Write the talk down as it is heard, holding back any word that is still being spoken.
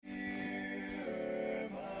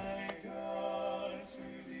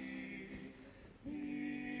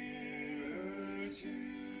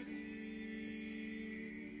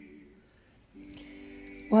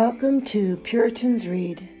Welcome to Puritans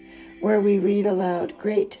Read, where we read aloud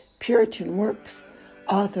great Puritan works,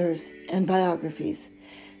 authors, and biographies.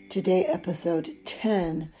 Today, episode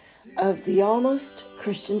 10 of The Almost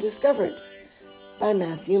Christian Discovered by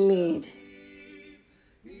Matthew Mead.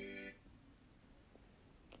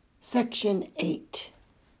 Section 8.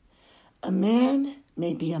 A man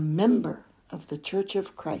may be a member of the Church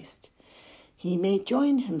of Christ. He may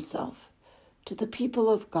join himself to the people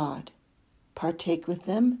of God, partake with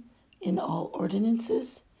them in all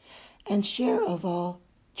ordinances, and share of all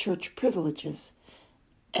church privileges,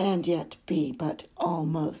 and yet be but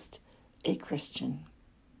almost a Christian.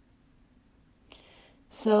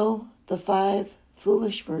 So the 5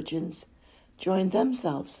 foolish virgins joined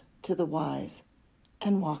themselves to the wise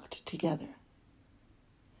and walked together.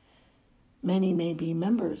 Many may be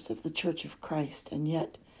members of the Church of Christ and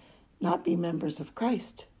yet not be members of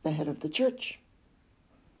Christ, the head of the church.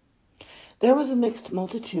 There was a mixed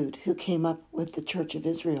multitude who came up with the church of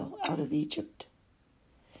Israel out of Egypt.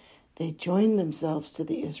 They joined themselves to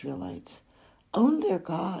the Israelites, owned their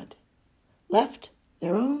God, left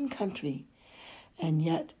their own country, and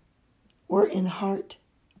yet were in heart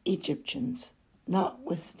Egyptians,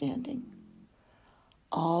 notwithstanding.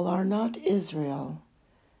 All are not Israel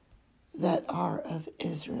that are of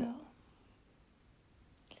Israel.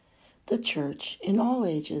 The church in all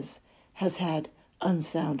ages has had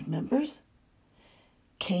unsound members.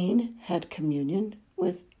 Cain had communion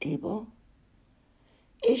with Abel.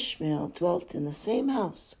 Ishmael dwelt in the same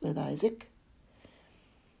house with Isaac.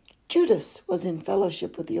 Judas was in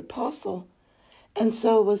fellowship with the apostle, and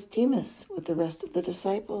so was Demas with the rest of the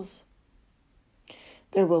disciples.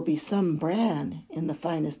 There will be some bran in the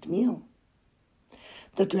finest meal.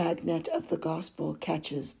 The dragnet of the gospel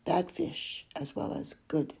catches bad fish as well as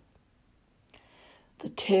good. The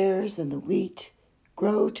tares and the wheat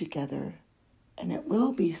grow together, and it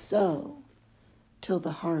will be so till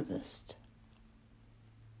the harvest.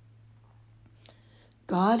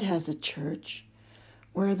 God has a church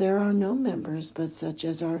where there are no members but such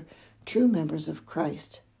as are true members of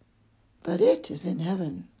Christ, but it is in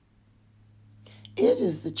heaven. It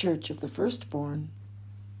is the church of the firstborn.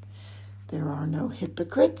 There are no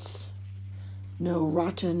hypocrites, no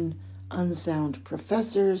rotten, unsound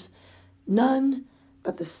professors, none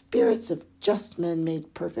but the spirits of just men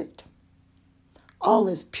made perfect. All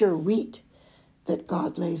is pure wheat that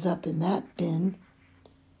God lays up in that bin.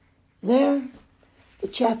 There, the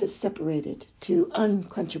chaff is separated to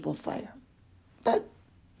unquenchable fire. But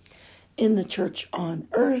in the church on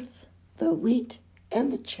earth, the wheat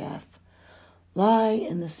and the chaff lie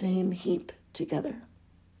in the same heap together.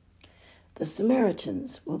 The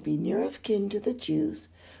Samaritans will be near of kin to the Jews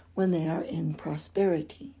when they are in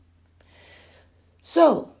prosperity.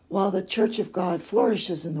 So, while the church of God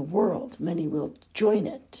flourishes in the world, many will join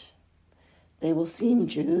it. They will seem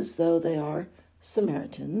Jews, though they are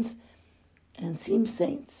Samaritans, and seem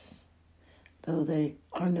saints, though they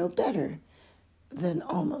are no better than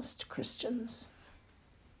almost Christians.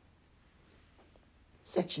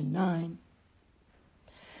 Section 9.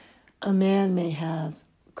 A man may have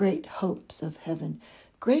great hopes of heaven,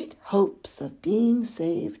 great hopes of being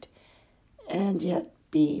saved, and yet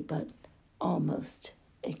be but almost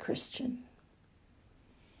a Christian.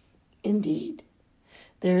 Indeed,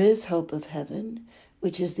 there is hope of heaven,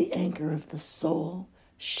 which is the anchor of the soul,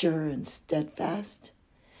 sure and steadfast.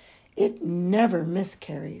 It never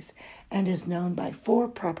miscarries and is known by 4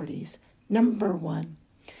 properties. Number 1,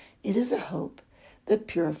 it is a hope that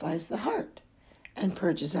purifies the heart and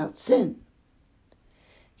purges out sin.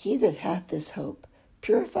 He that hath this hope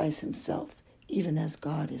purifies himself, even as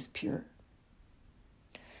God is pure.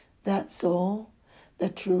 That soul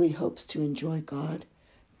that truly hopes to enjoy God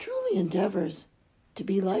truly endeavors to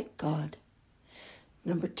be like God.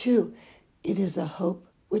 Number 2, it is a hope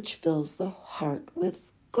which fills the heart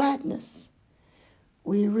with gladness.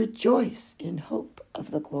 We rejoice in hope of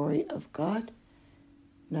the glory of God.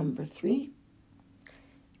 Number 3,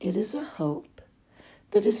 it is a hope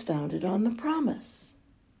that is founded on the promise.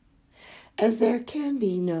 As there can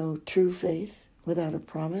be no true faith without a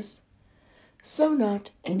promise, so not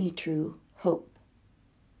any true hope.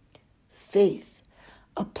 Faith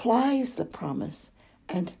applies the promise,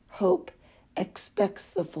 and hope expects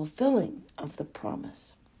the fulfilling of the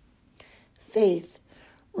promise. Faith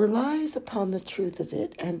relies upon the truth of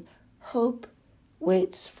it, and hope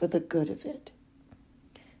waits for the good of it.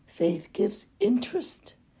 Faith gives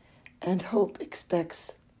interest, and hope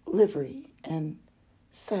expects livery and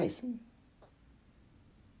season.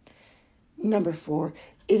 Number 4,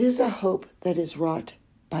 it is a hope that is wrought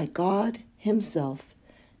by God himself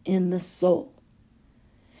in the soul.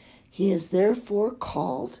 He is therefore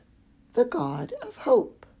called the God of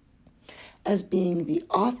hope, as being the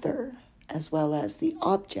author as well as the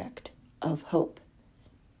object of hope.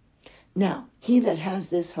 Now, he that has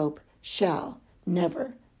this hope shall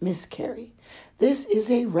never miscarry. This is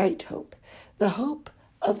a right hope, the hope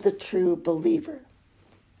of the true believer.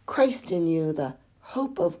 Christ in you, the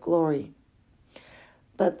hope of glory.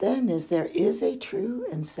 But then, as there is a true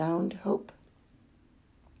and sound hope,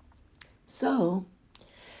 so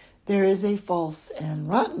there is a false and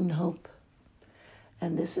rotten hope,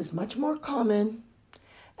 and this is much more common,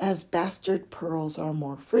 as bastard pearls are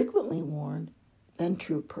more frequently worn than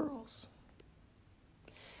true pearls.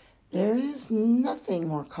 There is nothing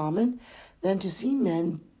more common than to see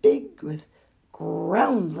men big with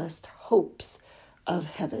groundless hopes of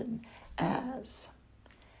heaven, as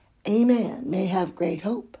a man may have great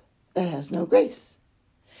hope that has no grace.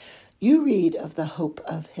 You read of the hope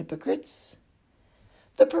of hypocrites.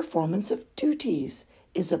 The performance of duties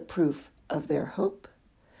is a proof of their hope.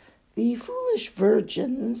 The foolish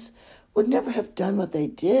virgins would never have done what they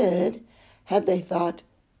did had they thought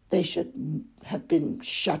they should have been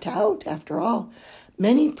shut out. After all,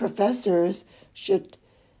 many professors should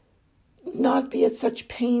not be at such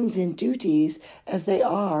pains in duties as they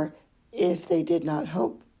are if they did not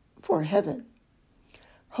hope for heaven.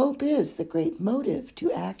 Hope is the great motive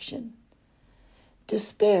to action.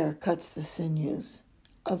 Despair cuts the sinews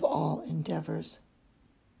of all endeavors.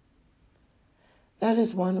 That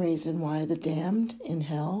is one reason why the damned in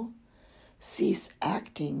hell cease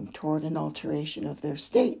acting toward an alteration of their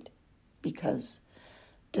state, because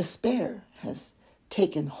despair has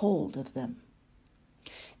taken hold of them.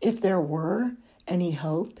 If there were any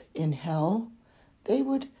hope in hell, they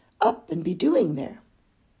would up and be doing there,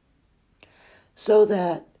 so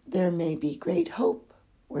that there may be great hope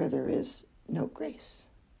where there is no grace.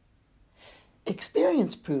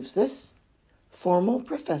 Experience proves this. Formal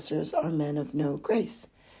professors are men of no grace,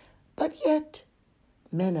 but yet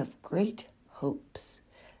men of great hopes.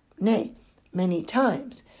 Nay, many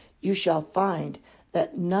times you shall find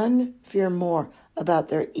that none fear more about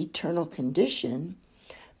their eternal condition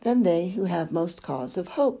than they who have most cause of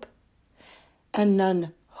hope, and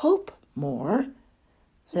none hope more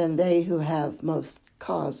than they who have most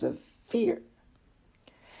cause of fear.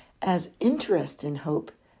 As interest in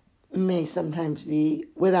hope may sometimes be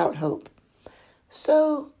without hope,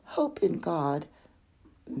 so hope in God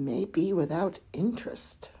may be without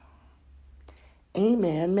interest. A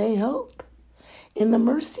man may hope in the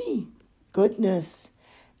mercy, goodness,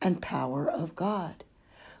 and power of God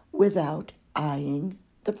without eyeing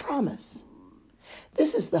the promise.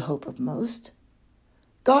 This is the hope of most.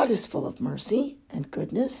 God is full of mercy and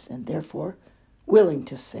goodness, and therefore willing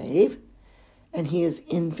to save, and he is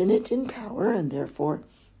infinite in power and therefore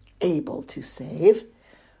able to save.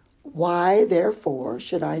 Why, therefore,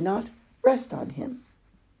 should I not rest on him?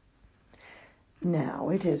 Now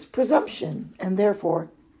it is presumption, and therefore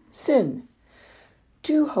sin,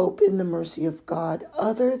 to hope in the mercy of God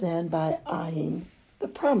other than by eyeing the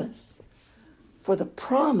promise. For the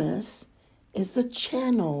promise is the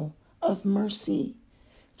channel of mercy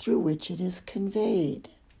through which it is conveyed.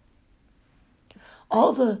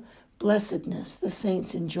 All the blessedness the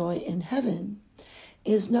saints enjoy in heaven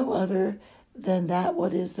is no other than that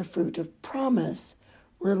what is the fruit of promise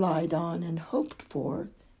relied on and hoped for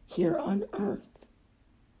here on earth.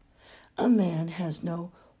 A man has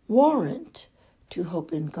no warrant to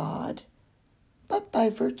hope in God, but by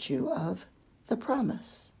virtue of the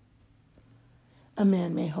promise. A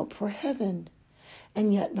man may hope for heaven,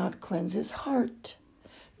 and yet not cleanse his heart,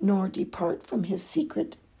 nor depart from his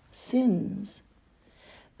secret sins.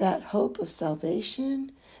 That hope of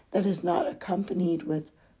salvation that is not accompanied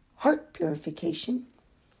with heart purification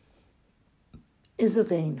is a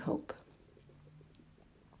vain hope.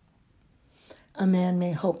 A man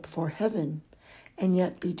may hope for heaven and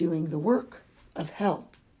yet be doing the work of hell.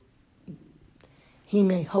 He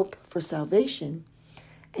may hope for salvation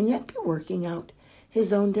and yet be working out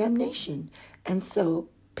his own damnation and so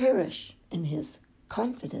perish in his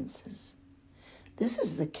confidences. This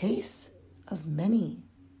is the case of many.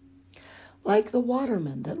 Like the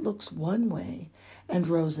waterman that looks one way and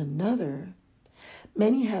rows another,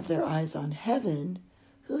 many have their eyes on heaven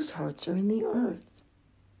whose hearts are in the earth.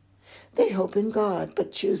 They hope in God,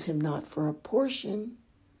 but choose him not for a portion.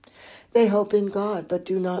 They hope in God, but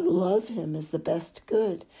do not love him as the best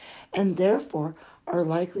good, and therefore are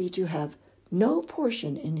likely to have no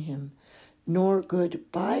portion in him, nor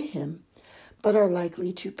good by him, but are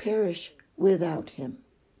likely to perish without him,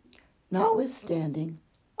 notwithstanding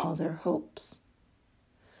all their hopes.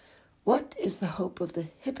 What is the hope of the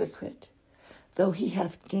hypocrite? The though he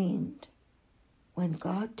hath gained, when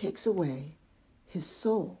God takes away his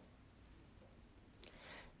soul.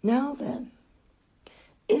 Now then,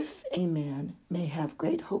 if a man may have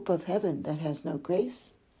great hope of heaven that has no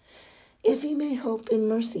grace, if he may hope in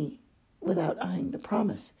mercy without eyeing the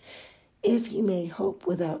promise, if he may hope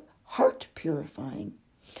without heart purifying,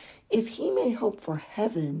 if he may hope for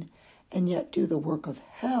heaven and yet do the work of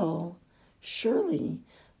hell, surely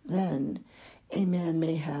then a man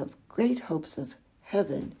may have great hopes of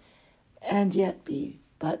heaven and yet be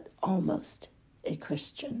but almost a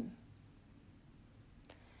Christian.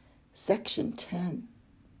 Section 10.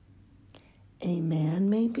 A man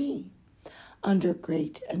may be under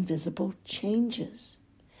great and visible changes,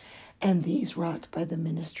 and these wrought by the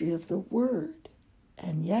ministry of the word,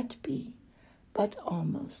 and yet be but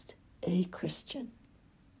almost a Christian.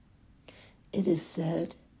 It is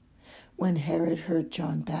said, when Herod heard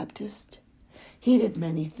John Baptist, he did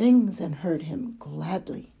many things and heard him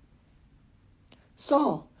gladly.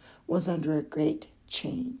 Saul was under a great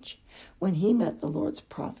change when he met the Lord's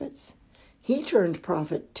prophets. He turned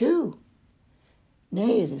prophet too.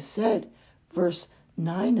 Nay, it is said, verse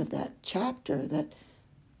 9 of that chapter, that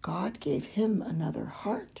God gave him another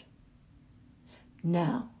heart.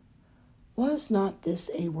 Now, was not this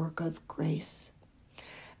a work of grace?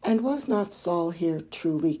 And was not Saul here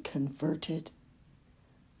truly converted?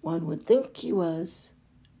 One would think he was,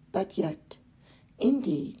 but yet,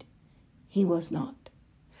 indeed, he was not.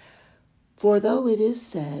 For though it is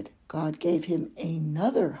said God gave him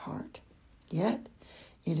another heart, yet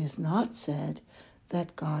it is not said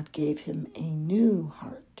that God gave him a new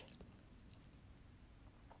heart.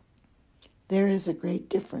 There is a great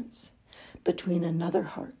difference between another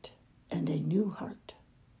heart and a new heart.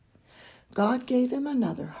 God gave him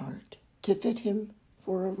another heart to fit him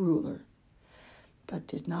for a ruler, but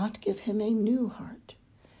did not give him a new heart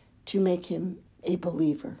to make him a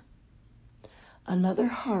believer. Another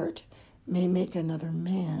heart may make another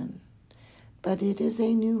man, but it is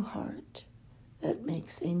a new heart that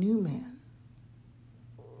makes a new man.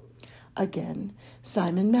 Again,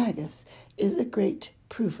 Simon Magus is a great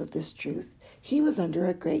proof of this truth. He was under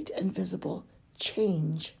a great and visible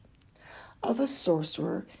change. Of a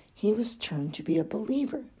sorcerer, he was turned to be a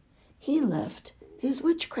believer. He left his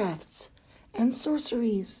witchcrafts and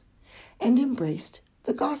sorceries and embraced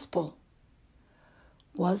the gospel.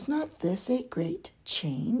 Was not this a great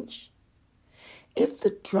change? If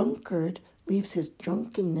the drunkard leaves his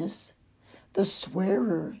drunkenness, the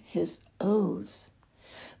swearer his oaths,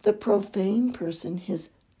 the profane person his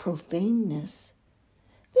profaneness,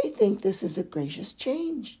 they think this is a gracious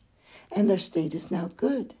change, and their state is now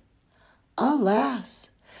good.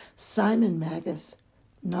 Alas, Simon Magus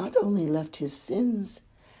not only left his sins,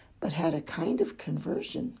 but had a kind of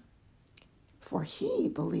conversion, for he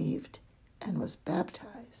believed and was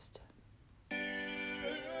baptized.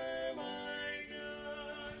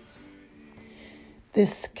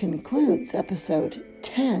 This concludes episode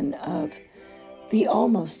 10 of The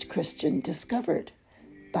Almost Christian Discovered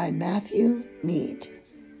by Matthew Mead.